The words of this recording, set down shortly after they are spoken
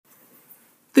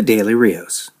the Daily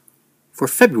Rios for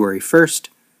February 1st,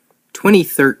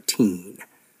 2013,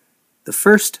 the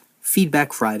first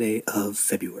Feedback Friday of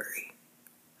February.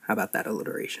 How about that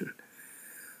alliteration?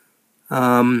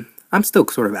 I'm still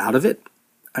sort of out of it.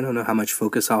 I don't know how much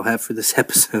focus I'll have for this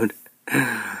episode.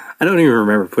 I don't even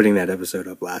remember putting that episode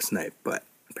up last night, but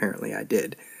apparently I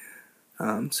did.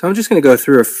 So I'm just going to go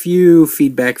through a few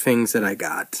feedback things that I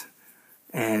got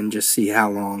and just see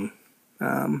how long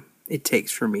it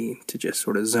takes for me to just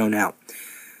sort of zone out.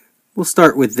 We'll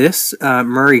start with this.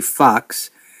 Murray Fox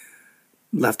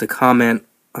left a comment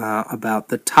about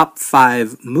the top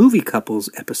 5 movie couples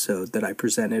episode that I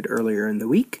presented earlier in the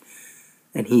week.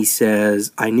 And he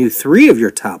says, I knew 3 of your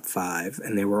top 5,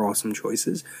 and they were awesome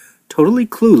choices. Totally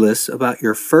clueless about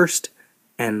your first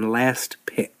and last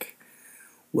pick.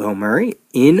 Well, Murray,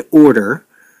 in order,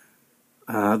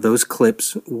 those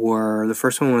clips were, the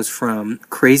first one was from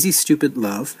Crazy Stupid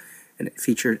Love, and it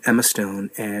featured Emma Stone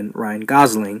and Ryan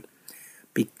Gosling.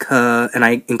 And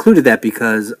I included that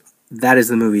because that is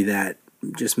the movie that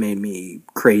just made me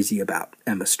crazy about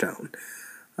Emma Stone.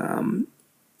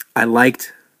 I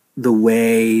liked the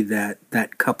way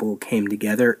that couple came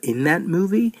together in that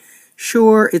movie.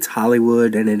 Sure, it's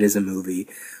Hollywood and it is a movie,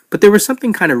 but there was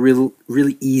something kind of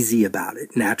really easy about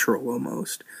it, natural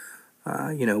almost.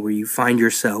 Where you find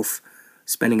yourself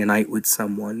spending a night with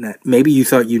someone that maybe you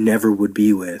thought you never would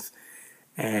be with,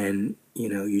 and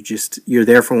you're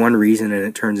there for one reason and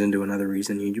it turns into another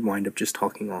reason. You wind up just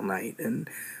talking all night, and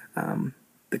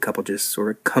the couple just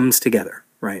sort of comes together,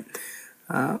 right?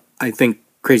 I think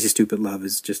Crazy Stupid Love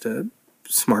is just a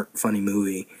smart, funny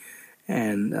movie,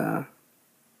 and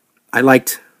I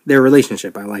liked their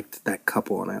relationship. I liked that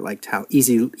couple, and I liked how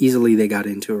easily they got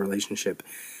into a relationship,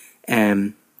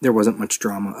 and there wasn't much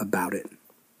drama about it.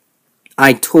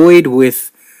 I toyed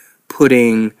with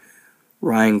putting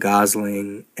Ryan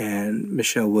Gosling and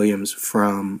Michelle Williams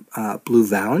from Blue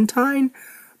Valentine,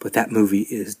 but that movie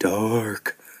is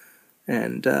dark,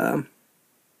 and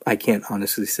I can't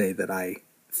honestly say that I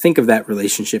think of that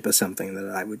relationship as something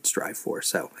that I would strive for.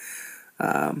 So,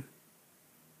 I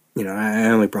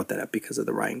only brought that up because of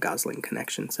the Ryan Gosling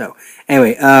connection. So,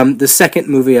 anyway, the second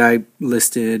movie I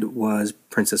listed was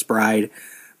Princess Bride,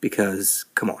 because,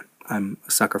 come on, I'm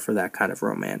a sucker for that kind of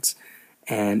romance.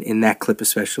 And in that clip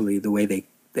especially, the way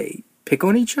they pick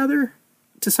on each other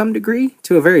to some degree,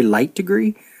 to a very light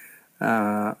degree,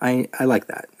 I like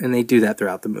that. And they do that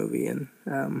throughout the movie. And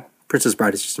Princess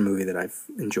Bride is just a movie that I've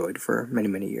enjoyed for many,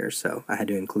 many years, so I had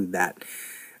to include that.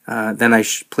 Then I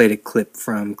played a clip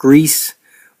from Grease,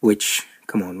 which,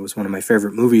 come on, was one of my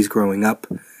favorite movies growing up.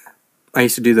 I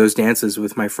used to do those dances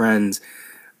with my friends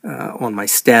on my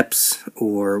steps,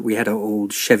 or we had an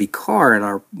old Chevy car in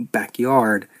our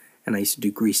backyard, and I used to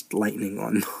do Greased Lightning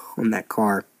on that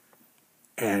car.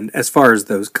 And as far as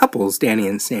those couples, Danny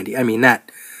and Sandy, I mean, that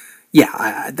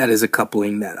is a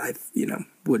coupling that I,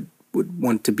 would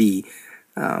want to be.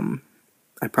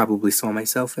 I probably saw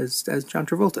myself as John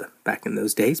Travolta back in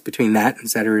those days, between that and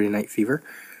Saturday Night Fever.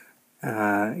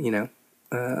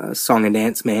 Song and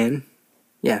Dance Man.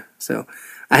 Yeah, so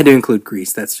I had to include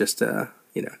Grease. That's just a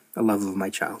love of my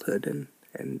childhood,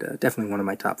 and definitely one of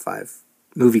my top 5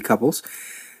 movie couples.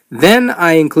 Then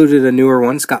I included a newer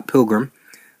one, Scott Pilgrim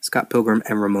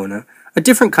and Ramona. A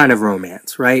different kind of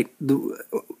romance, right?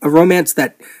 A romance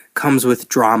that comes with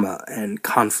drama and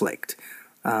conflict.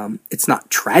 It's not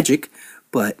tragic,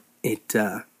 but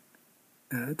there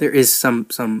is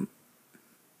some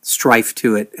strife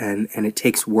to it, and it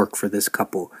takes work for this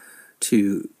couple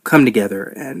to come together.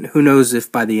 And who knows if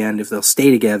by the end, if they'll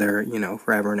stay together,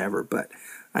 forever and ever. But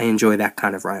I enjoy that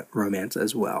kind of romance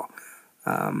as well.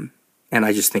 And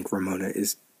I just think Ramona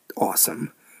is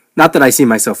awesome. Not that I see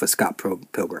myself as Scott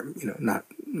Pilgrim, not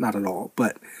at all.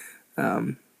 But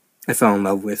I fell in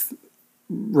love with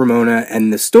Ramona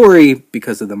and the story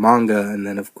because of the manga, and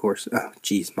then of course,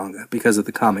 manga, because of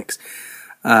the comics.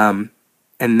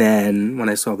 And then when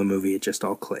I saw the movie, it just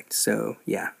all clicked. So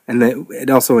yeah, and it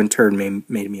also in turn made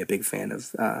me a big fan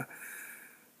of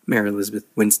Mary Elizabeth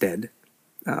Winstead.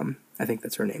 I think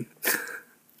that's her name.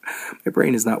 My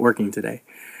brain is not working today.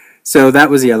 So that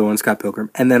was the other one, Scott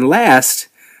Pilgrim. And then last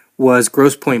was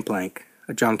Grosse Point Blank,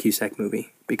 a John Cusack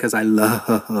movie, because I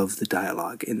love the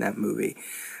dialogue in that movie.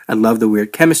 I love the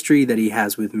weird chemistry that he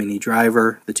has with Minnie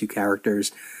Driver, the two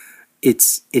characters.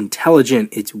 It's intelligent,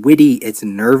 it's witty, it's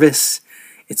nervous,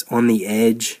 it's on the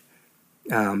edge.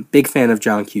 Big fan of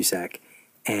John Cusack.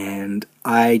 And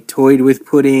I toyed with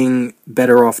putting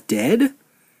Better Off Dead,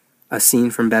 a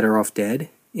scene from Better Off Dead,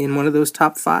 in one of those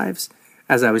top 5s,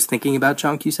 as I was thinking about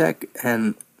John Cusack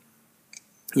and,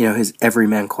 his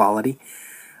everyman quality.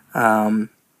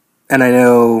 And I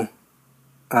know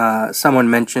someone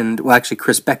mentioned, well, actually,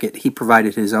 Chris Beckett, he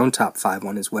provided his own top 5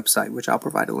 on his website, which I'll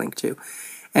provide a link to.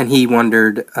 And he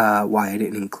wondered why I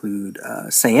didn't include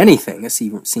Say Anything, a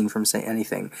scene from Say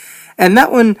Anything. And that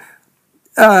one,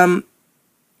 I'm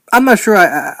not sure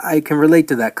I can relate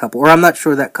to that couple, or I'm not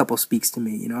sure that couple speaks to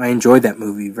me. You know, I enjoyed that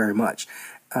movie very much.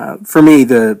 For me,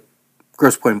 the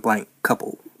Grosse Pointe Blank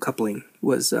coupling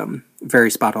was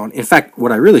very spot on. In fact,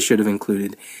 what I really should have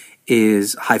included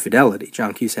is High Fidelity,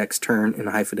 John Cusack's turn in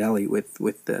High Fidelity with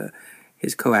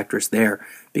his co-actress there,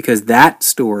 because that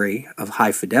story of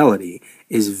High Fidelity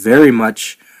is very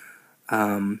much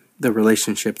the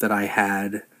relationship that I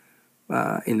had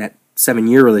in that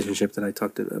 7-year relationship that I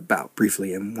talked about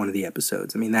briefly in one of the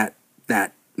episodes. I mean, that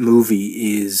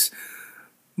movie is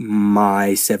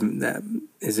that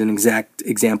is an exact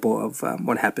example of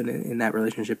what happened in that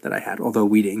relationship that I had, although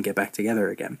we didn't get back together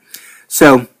again.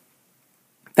 So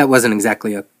that wasn't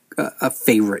exactly a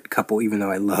favorite couple, even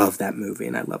though I love that movie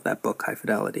and I love that book, High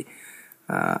Fidelity.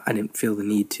 I didn't feel the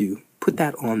need to put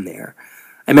that on there.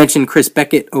 I mentioned Chris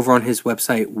Beckett over on his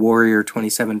website,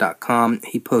 warrior27.com.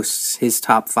 He posts his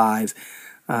top 5.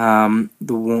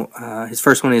 His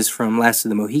first one is from Last of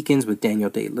the Mohicans with Daniel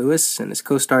Day-Lewis and his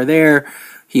co-star there.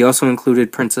 He also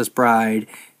included Princess Bride.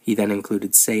 He then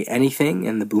included Say Anything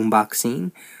and the boombox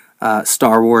scene.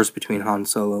 Star Wars between Han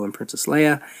Solo and Princess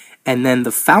Leia. And then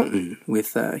The Fountain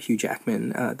with Hugh Jackman,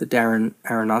 the Darren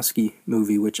Aronofsky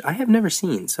movie, which I have never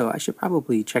seen, so I should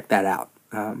probably check that out.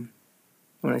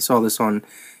 When I saw this on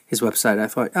his website, I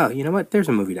thought, oh, you know what? There's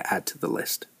a movie to add to the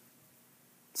list.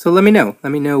 So let me know.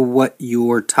 Let me know what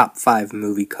your top 5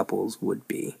 movie couples would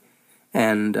be.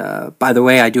 And by the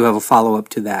way, I do have a follow-up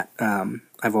to that.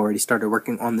 I've already started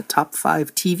working on the top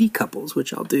 5 TV couples,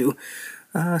 which I'll do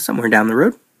somewhere down the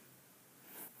road.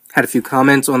 Had a few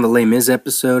comments on the Les Mis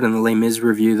episode and the Les Mis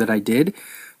review that I did.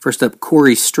 First up,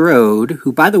 Corey Strode,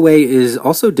 who, by the way, is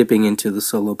also dipping into the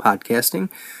solo podcasting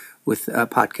with a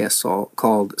podcast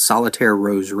called Solitaire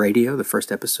Rose Radio. The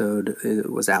first episode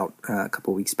was out a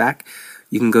couple weeks back.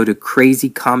 You can go to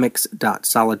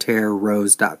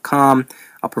crazycomics.solitairerose.com.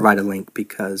 I'll provide a link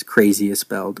because crazy is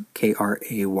spelled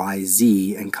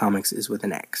Krayz and comics is with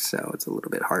an X, so it's a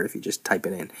little bit hard if you just type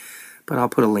it in. But I'll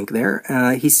put a link there.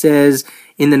 He says,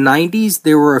 in the 90s,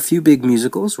 there were a few big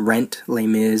musicals, Rent, Les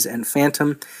Mis, and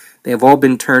Phantom. They have all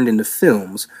been turned into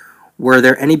films. Were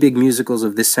there any big musicals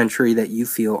of this century that you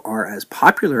feel are as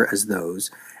popular as those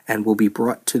and will be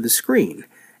brought to the screen?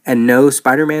 And no,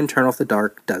 Spider-Man Turn Off the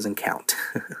Dark doesn't count.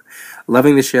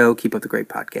 Loving the show. Keep up the great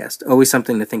podcast. Always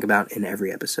something to think about in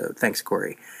every episode. Thanks,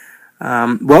 Corey.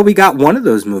 Well, we got one of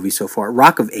those movies so far,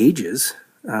 Rock of Ages.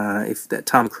 If that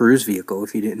Tom Cruise vehicle,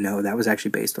 if you didn't know, that was actually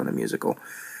based on a musical.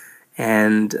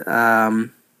 And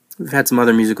we've had some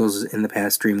other musicals in the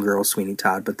past, Dreamgirls, Sweeney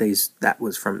Todd, but that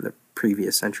was from the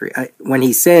previous century. When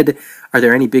he said, are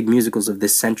there any big musicals of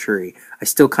this century, I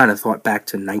still kind of thought back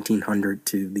to 1900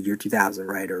 to the year 2000,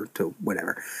 right, or to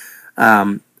whatever.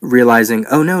 Realizing,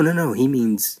 oh, no, he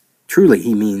means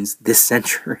this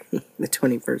century, the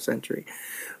 21st century.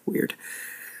 Weird.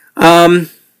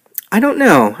 I don't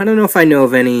know. I don't know if I know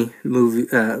of any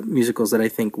musicals that I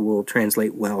think will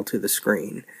translate well to the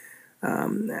screen.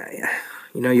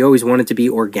 You always want it to be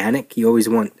organic. You always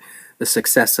want the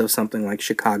success of something like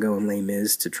Chicago and Les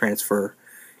Mis to transfer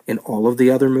in all of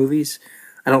the other movies.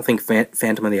 I don't think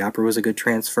Phantom of the Opera was a good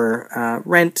transfer.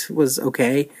 Rent was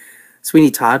okay.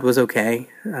 Sweeney Todd was okay.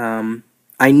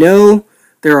 I know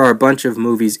there are a bunch of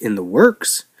movies in the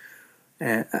works,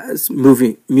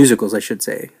 musicals, I should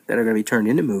say, that are going to be turned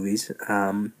into movies.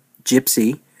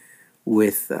 Gypsy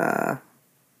with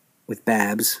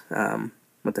Babs.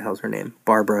 What the hell's her name?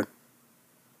 Barbara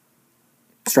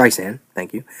Streisand.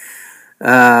 Thank you.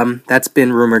 That's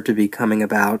been rumored to be coming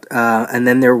about. And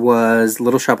then there was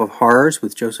Little Shop of Horrors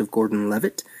with Joseph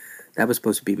Gordon-Levitt. That was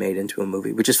supposed to be made into a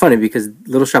movie, which is funny because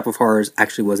Little Shop of Horrors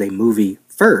actually was a movie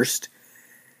first,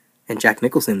 and Jack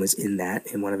Nicholson was in that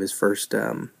in one of his first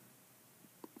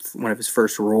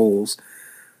roles.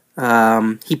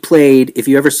 He played, if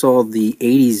you ever saw the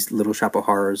 80s Little Shop of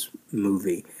Horrors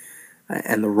movie,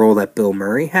 and the role that Bill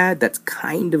Murray had, that's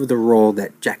kind of the role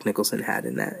that Jack Nicholson had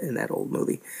in that old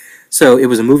movie. So it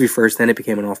was a movie first, then it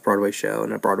became an off-Broadway show,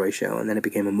 and a Broadway show, and then it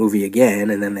became a movie again,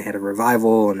 and then they had a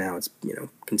revival, and now it's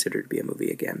considered to be a movie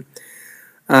again.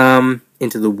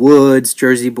 Into the Woods,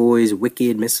 Jersey Boys,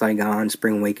 Wicked, Miss Saigon,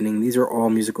 Spring Awakening, these are all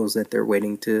musicals that they're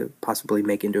waiting to possibly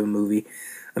make into a movie.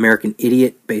 American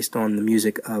Idiot, based on the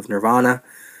music of Nirvana,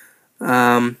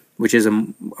 which is a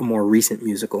more recent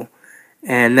musical.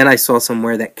 And then I saw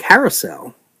somewhere that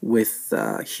Carousel, with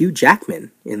Hugh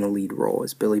Jackman in the lead role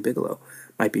as Billy Bigelow,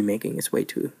 might be making its way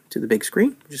to the big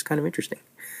screen, which is kind of interesting.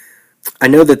 I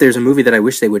know that there's a movie that I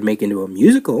wish they would make into a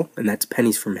musical, and that's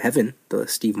Pennies from Heaven, the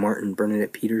Steve Martin,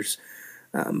 Bernadette Peters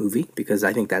movie, because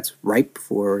I think that's ripe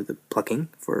for the plucking,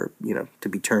 for, to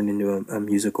be turned into a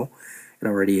musical. It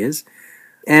already is.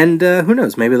 And who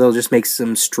knows, maybe they'll just make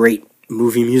some straight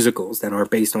movie musicals that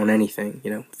aren't based on anything,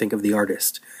 think of The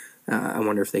Artist. I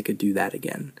wonder if they could do that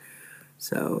again.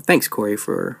 So thanks, Corey,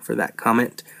 for that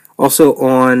comment. Also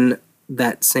on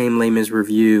that same Les Mis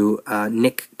review,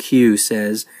 Nick Q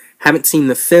says, haven't seen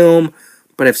the film,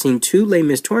 but I've seen 2 Les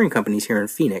Mis touring companies here in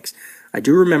Phoenix. I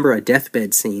do remember a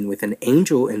deathbed scene with an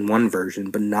angel in one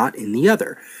version, but not in the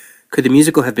other. Could the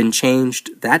musical have been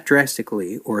changed that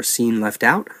drastically, or a scene left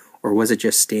out, or was it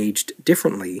just staged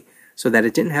differently so that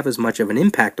it didn't have as much of an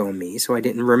impact on me, so I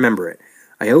didn't remember it?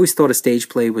 I always thought a stage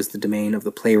play was the domain of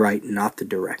the playwright, not the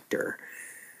director.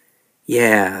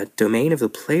 Yeah, domain of the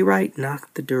playwright,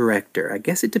 not the director. I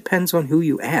guess it depends on who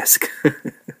you ask.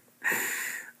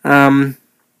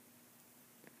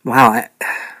 Wow,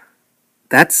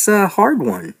 that's a hard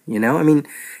one, I mean,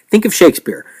 think of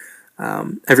Shakespeare.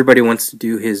 Everybody wants to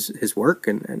do his work,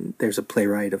 and there's a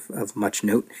playwright of much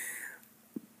note.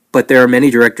 But there are many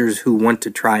directors who want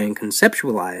to try and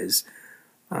conceptualize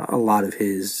a lot of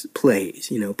his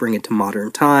plays, bring it to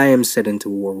modern times, set into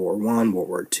World War I, World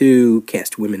War II,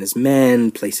 cast women as men,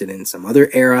 place it in some other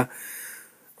era.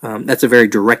 That's a very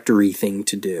directory thing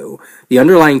to do. The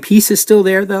underlying piece is still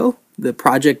there, though. The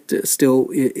project still,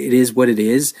 it is what it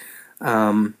is.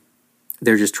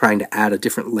 They're just trying to add a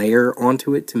different layer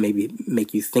onto it to maybe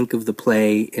make you think of the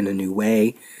play in a new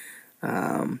way.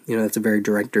 That's a very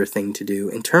director thing to do.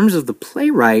 In terms of the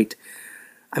playwright,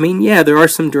 I mean, yeah, there are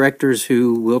some directors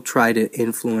who will try to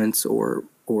influence or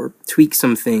tweak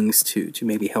some things to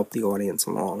maybe help the audience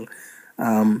along.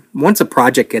 Once a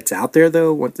project gets out there,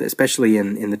 though, especially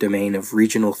in the domain of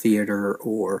regional theater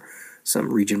or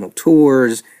some regional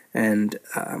tours, and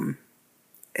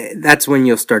that's when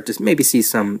you'll start to maybe see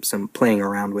some playing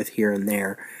around with here and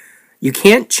there. You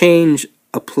can't change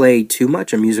a play too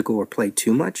much, a musical or play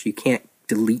too much. You can't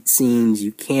delete scenes.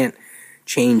 You can't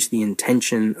change the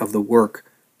intention of the work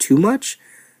too much,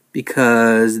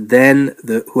 because then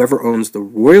whoever owns the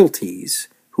royalties,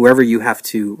 whoever you have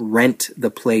to rent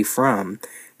the play from,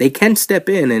 they can step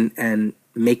in and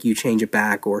make you change it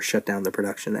back or shut down the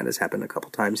production. That has happened a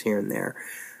couple times here and there.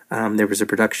 There was a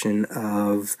production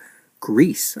of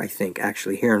Grease, I think,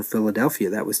 actually, here in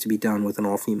Philadelphia, that was to be done with an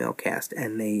all-female cast,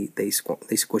 and they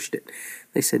squished it.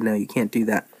 They said, no, you can't do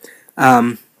that.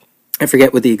 I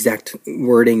forget what the exact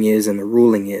wording is and the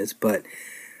ruling is, but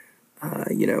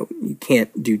you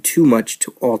can't do too much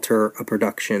to alter a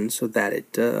production so that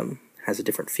it has a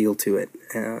different feel to it.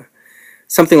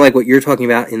 Something like what you're talking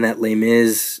about in that Les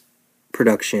Mis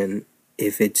production,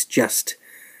 if it's just,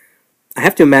 I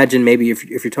have to imagine maybe if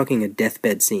you're talking a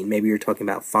deathbed scene, maybe you're talking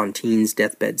about Fantine's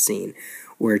deathbed scene,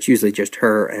 where it's usually just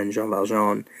her and Jean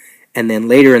Valjean, and then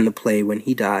later in the play when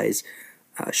he dies,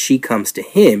 she comes to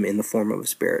him in the form of a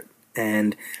spirit.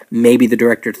 And maybe the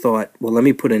director thought, well, let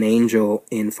me put an angel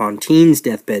in Fantine's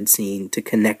deathbed scene to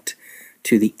connect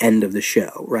to the end of the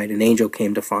show, right? An angel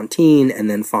came to Fantine, and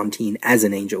then Fantine as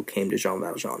an angel came to Jean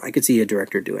Valjean. I could see a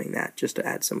director doing that just to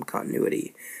add some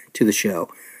continuity to the show.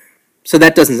 So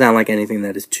that doesn't sound like anything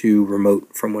that is too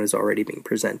remote from what is already being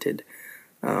presented.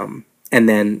 And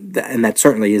that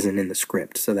certainly isn't in the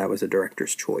script, so that was a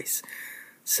director's choice.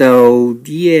 So,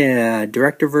 yeah,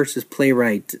 director versus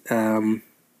playwright.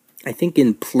 I think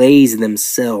in plays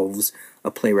themselves, a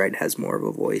playwright has more of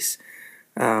a voice.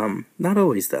 Not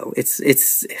always, though.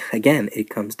 It's again, it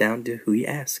comes down to who you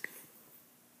ask.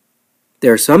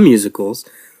 There are some musicals,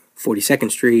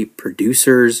 42nd Street,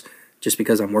 Producers, just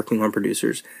because I'm working on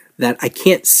Producers, that I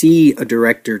can't see a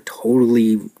director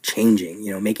totally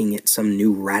changing, making it some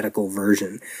new radical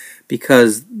version,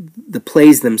 because the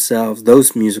plays themselves,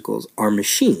 those musicals, are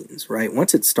machines, right?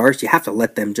 Once it starts, you have to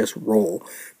let them just roll,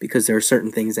 because there are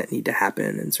certain things that need to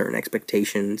happen and certain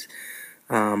expectations.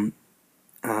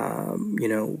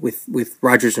 With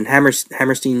Rodgers and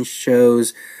Hammerstein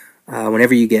shows,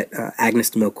 whenever you get Agnes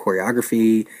de Mille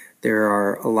choreography, there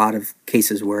are a lot of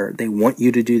cases where they want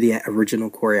you to do the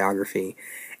original choreography.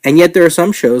 And yet there are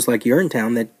some shows like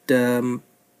Urinetown that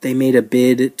they made a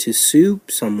bid to sue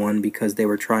someone because they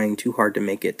were trying too hard to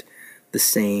make it the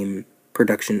same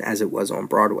production as it was on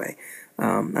Broadway.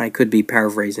 I could be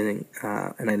paraphrasing,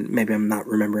 maybe I'm not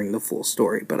remembering the full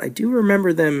story, but I do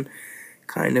remember them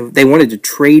they wanted to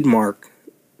trademark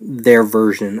their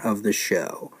version of the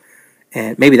show.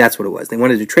 And maybe that's what it was. They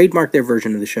wanted to trademark their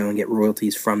version of the show and get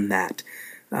royalties from that.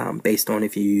 based on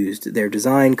if you used their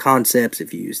design concepts,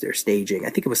 if you used their staging. I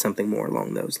think it was something more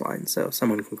along those lines, so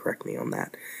someone can correct me on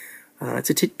that. It's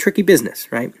a tricky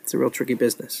business, right? It's a real tricky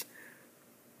business.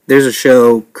 There's a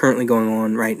show currently going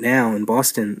on right now in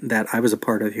Boston that I was a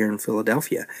part of here in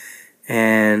Philadelphia,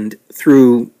 and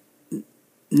through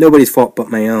nobody's fault but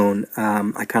my own,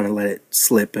 I kind of let it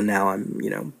slip, and now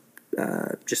I'm,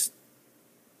 just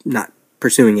not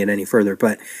pursuing it any further.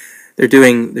 But they're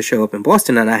doing the show up in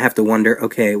Boston, and I have to wonder,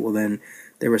 okay, well then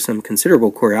there was some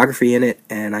considerable choreography in it,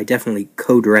 and I definitely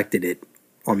co-directed it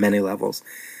on many levels.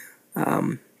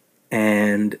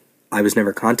 And I was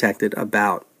never contacted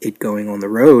about it going on the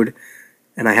road,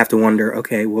 and I have to wonder,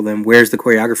 okay, well then where's the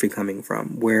choreography coming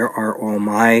from? Where are all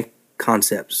my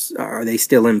concepts? Are they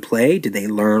still in play? Did they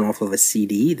learn off of a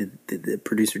CD? Did the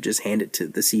producer just hand it to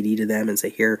the CD to them and say,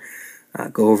 here,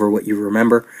 go over what you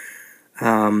remember?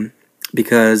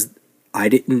 Because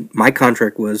my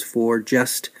contract was for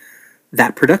just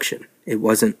that production. It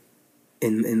wasn't,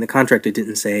 in the contract it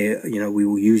didn't say, we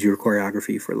will use your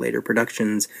choreography for later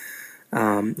productions.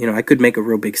 I could make a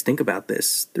real big stink about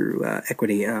this through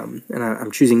equity, and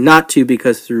I'm choosing not to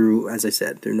because as I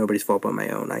said, through nobody's fault but my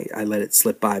own, I let it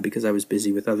slip by because I was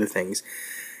busy with other things,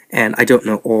 and I don't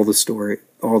know all the story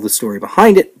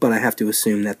behind it, but I have to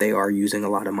assume that they are using a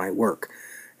lot of my work,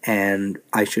 and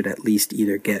I should at least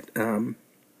either get a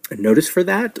notice for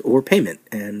that or payment,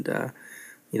 and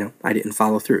I didn't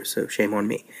follow through, so shame on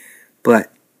me.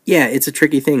 But yeah, it's a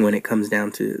tricky thing when it comes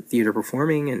down to theater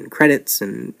performing and credits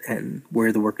and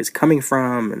where the work is coming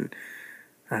from,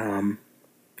 and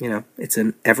it's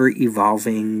an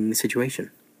ever-evolving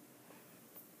situation.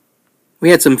 We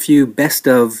had some few best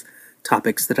of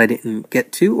topics that I didn't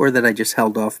get to or that I just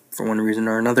held off for one reason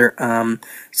or another.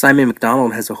 Simon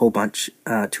McDonald has a whole bunch.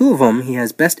 Two of them, he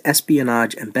has Best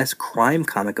Espionage and Best Crime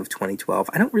Comic of 2012.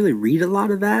 I don't really read a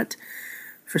lot of that.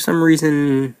 For some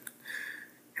reason,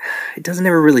 it doesn't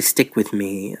ever really stick with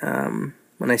me.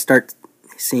 When I start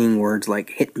seeing words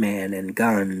like hitman and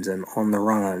guns and on the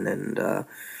run and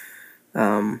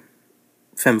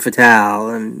femme fatale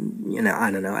and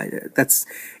I don't know. That's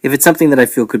if it's something that I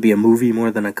feel could be a movie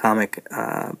more than a comic.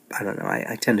 I don't know.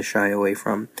 I tend to shy away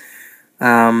from.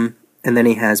 And then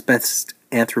he has Best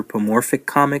Anthropomorphic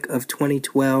Comic of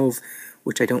 2012,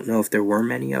 which I don't know if there were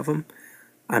many of them.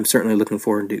 I'm certainly looking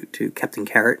forward to Captain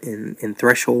Carrot in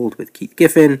Threshold with Keith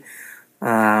Giffen.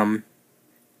 And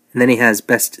then he has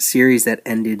Best Series that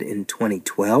ended in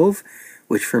 2012,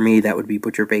 which for me that would be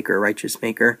Butcher Baker, Righteous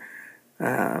Maker,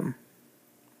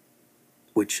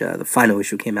 which the final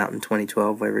issue came out in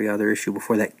 2012. Every other issue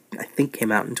before that, I think,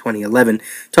 came out in 2011.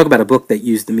 Talk about a book that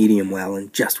used the medium well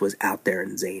and just was out there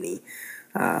and zany.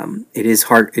 It is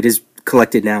hard. It is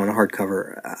collected now in a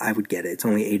hardcover. I would get it. It's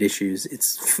only 8 issues.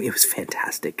 It was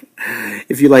fantastic.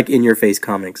 If you like in-your-face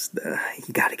comics,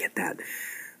 you got to get that.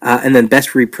 And then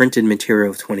Best Reprinted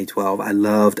Material of 2012. I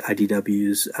loved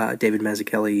IDW's David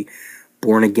Mazzucchelli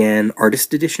Born Again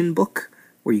Artist Edition book,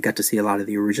 where you got to see a lot of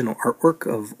the original artwork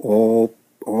of all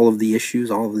of the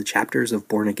issues, all of the chapters of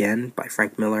Born Again by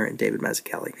Frank Miller and David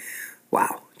Mazzucchelli.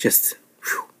 Wow, just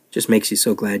makes you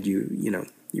so glad you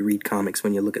read comics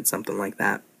when you look at something like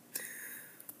that.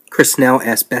 Chris Snell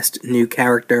asked Best New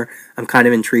Character. I'm kind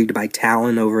of intrigued by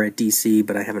Talon over at DC,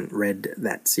 but I haven't read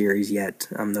that series yet.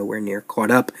 I'm nowhere near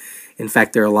caught up. In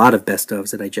fact, there are a lot of best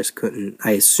ofs that I just couldn't.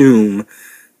 I assume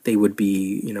they would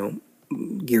be,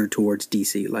 geared towards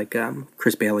DC. Like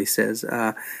Chris Bailey says,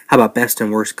 how about best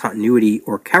and worst continuity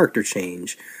or character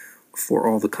change for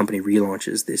all the company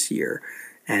relaunches this year?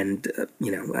 And,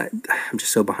 I'm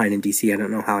just so behind in DC, I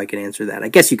don't know how I can answer that. I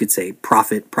guess you could say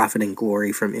Profit and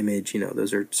Glory from Image.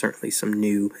 Those are certainly some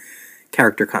new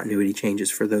character continuity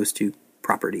changes for those two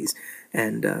properties.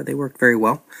 And they worked very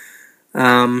well.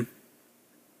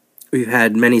 We've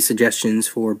had many suggestions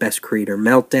for Best Creator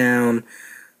Meltdown,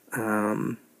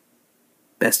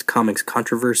 Best Comics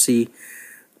Controversy,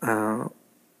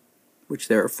 which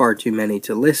there are far too many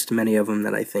to list. Many of them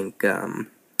that I think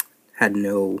had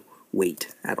no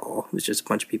weight at all. It was just a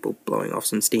bunch of people blowing off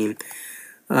some steam.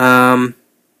 I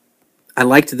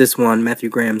liked this one. Matthew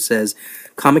Graham says,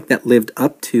 comic that lived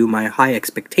up to my high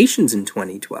expectations in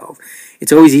 2012.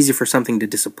 It's always easy for something to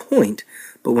disappoint,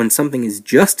 but when something is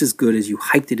just as good as you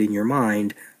hyped it in your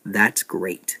mind, that's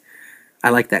great. I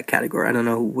like that category. I don't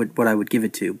know what I would give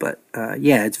it to, but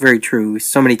yeah, it's very true.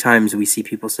 So many times we see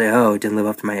people say, oh, it didn't live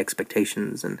up to my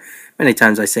expectations, and many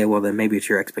times I say, well, then maybe it's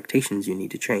your expectations you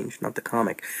need to change, not the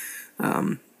comic.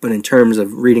 But in terms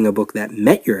of reading a book that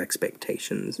met your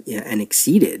expectations and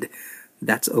exceeded,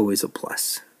 that's always a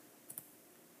plus.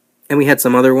 And we had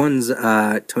some other ones.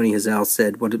 Tony Hazell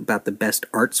said, what about the best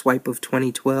art swipe of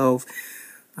 2012?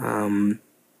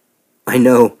 I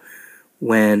know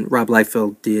when Rob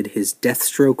Liefeld did his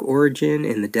Deathstroke origin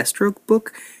in the Deathstroke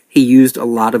book, he used a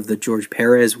lot of the George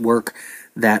Perez work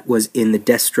that was in the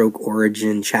Deathstroke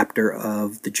origin chapter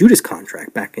of the Judas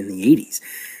Contract back in the 80s.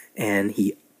 And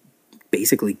he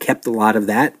basically kept a lot of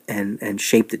that and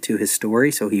shaped it to his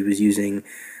story. So he was using,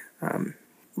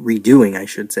 redoing, I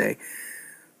should say,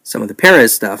 some of the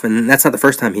Perez stuff. And that's not the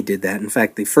first time he did that. In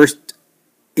fact, the first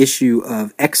issue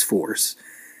of X-Force,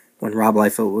 when Rob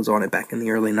Liefeld was on it back in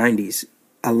the early 90s,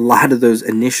 a lot of those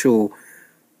initial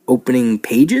opening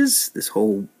pages, this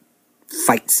whole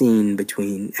fight scene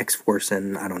between X-Force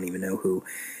and I don't even know who,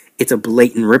 it's a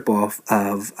blatant ripoff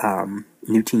of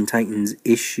New Teen Titans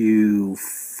issue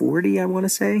 40, I want to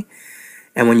say.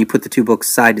 And when you put the two books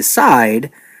side to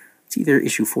side, it's either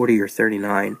issue 40 or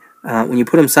 39, when you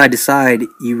put them side to side,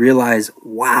 you realize,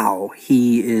 wow,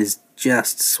 he is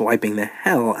just swiping the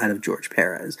hell out of George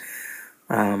Perez.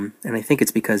 And I think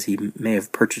it's because he may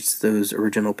have purchased those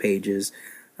original pages.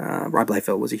 Rob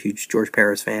Liefeld was a huge George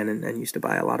Perez fan and used to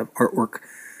buy a lot of artwork.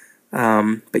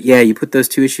 But yeah, you put those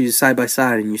two issues side by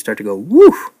side and you start to go,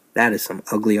 woo, that is some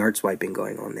ugly art swiping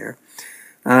going on there.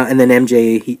 And then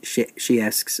MJ, she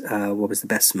asks, what was the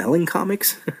best smelling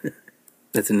comics?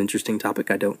 That's an interesting topic.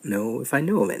 I don't know if I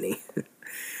know of any.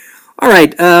 All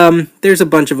right, there's a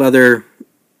bunch of other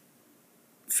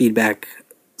feedback,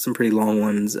 some pretty long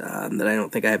ones that I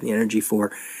don't think I have the energy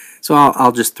for. So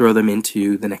I'll just throw them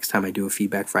into the next time I do a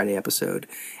Feedback Friday episode.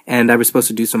 And I was supposed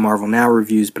to do some Marvel Now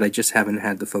reviews, but I just haven't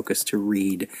had the focus to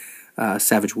read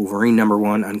Savage Wolverine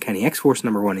 #1, Uncanny X-Force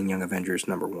 #1, and Young Avengers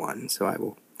 #1. So I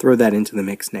will throw that into the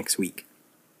mix next week.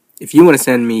 If you want to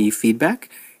send me feedback,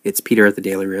 it's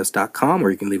peter@thedailyrrios.com, or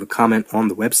you can leave a comment on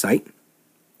the website.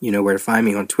 You know where to find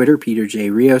me on Twitter, Peter J.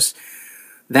 Rios.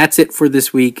 That's it for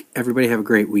this week. Everybody have a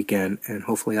great weekend, and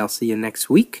hopefully I'll see you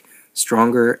next week,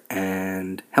 stronger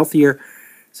and healthier,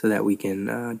 so that we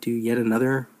can do yet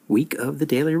another week of the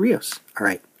Daily Rios. All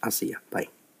right, I'll see you. Bye.